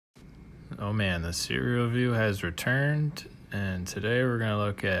Oh man, the cereal review has returned, and today we're going to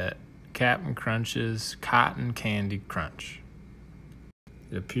look at Captain Crunch's Cotton Candy Crunch.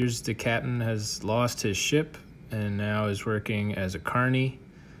 It appears the captain has lost his ship and now is working as a carny.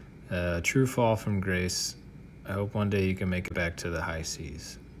 A true fall from grace. I hope one day you can make it back to the high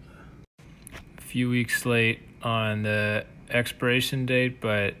seas. A few weeks late on the expiration date,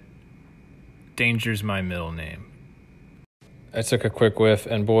 but danger's my middle name. I took a quick whiff,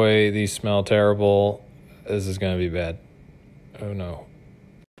 and boy, these smell terrible. This is going to be bad. Oh, no.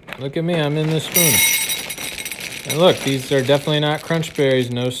 Look at me, I'm in this spoon. And look, these are definitely not crunch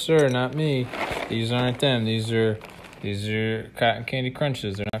berries. No, sir, not me. These aren't them. These are cotton candy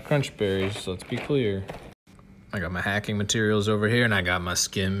crunches. They're not crunch berries, let's be clear. I got my hacking materials over here, and I got my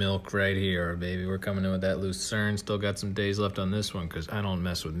skim milk right here, baby. We're coming in with that Lucerne. Still got some days left on this one, because I don't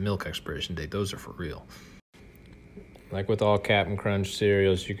mess with milk expiration date. Those are for real. Like with all Captain Crunch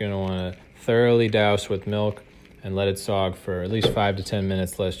cereals, you're going to want to thoroughly douse with milk and let it sog for at least 5 to 10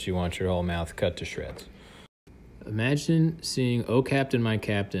 minutes, lest you want your whole mouth cut to shreds. Imagine seeing Oh Captain, My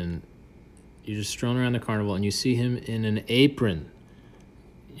Captain. You're just strolling around the carnival and you see him in an apron.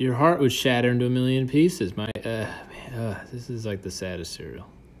 Your heart would shatter into a million pieces. This is like the saddest cereal.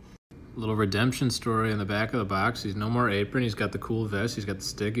 Little redemption story in the back of the box. He's no more apron. He's got the cool vest. He's got the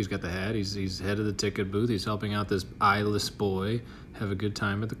stick. He's got the hat. He's head of the ticket booth. He's helping out this eyeless boy have a good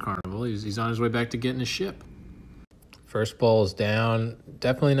time at the carnival. He's on his way back to getting his ship. First bowl is down.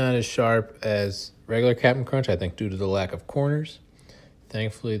 Definitely not as sharp as regular Captain Crunch, I think, due to the lack of corners.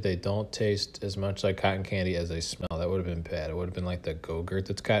 Thankfully, they don't taste as much like cotton candy as they smell. That would have been bad. It would have been like the Go-Gurt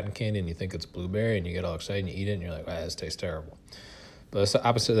that's cotton candy, and you think it's blueberry, and you get all excited, and you eat it, and you're like, wow, this tastes terrible. But it's the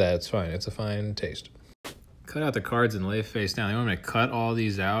opposite of that. It's fine. It's a fine taste. Cut out the cards and lay face down. You want me to cut all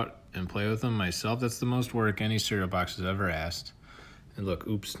these out and play with them myself? That's the most work any cereal box has ever asked. And look,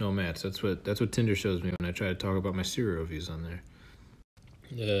 oops, no mats. That's what Tinder shows me when I try to talk about my cereal reviews on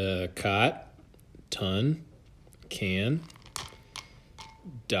there. Cot, ton, can,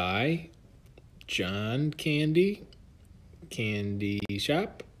 die, John candy, candy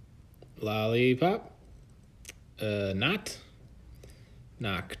shop, lollipop, not,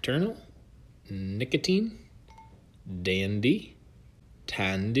 nocturnal, nicotine, dandy,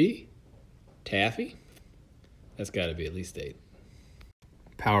 tandy, taffy. That's got to be at least 8.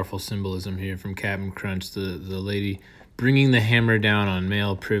 Powerful symbolism here from Captain Crunch, the lady bringing the hammer down on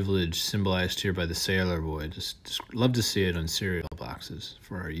male privilege, symbolized here by the sailor boy. Just love to see it on cereal boxes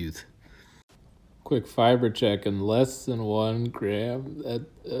for our youth. Quick fiber check and less than 1 gram.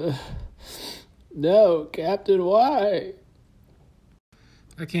 No, Captain, why?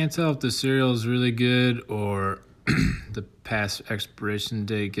 I can't tell if the cereal is really good or the past expiration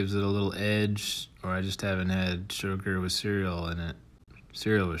date gives it a little edge, or I just haven't had sugar with cereal in it.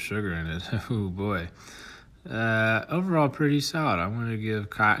 Cereal with sugar in it. Oh boy. Overall pretty solid. I'm going to give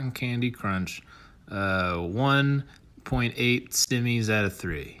Cotton Candy Crunch 1.8 stimmies out of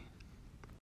 3.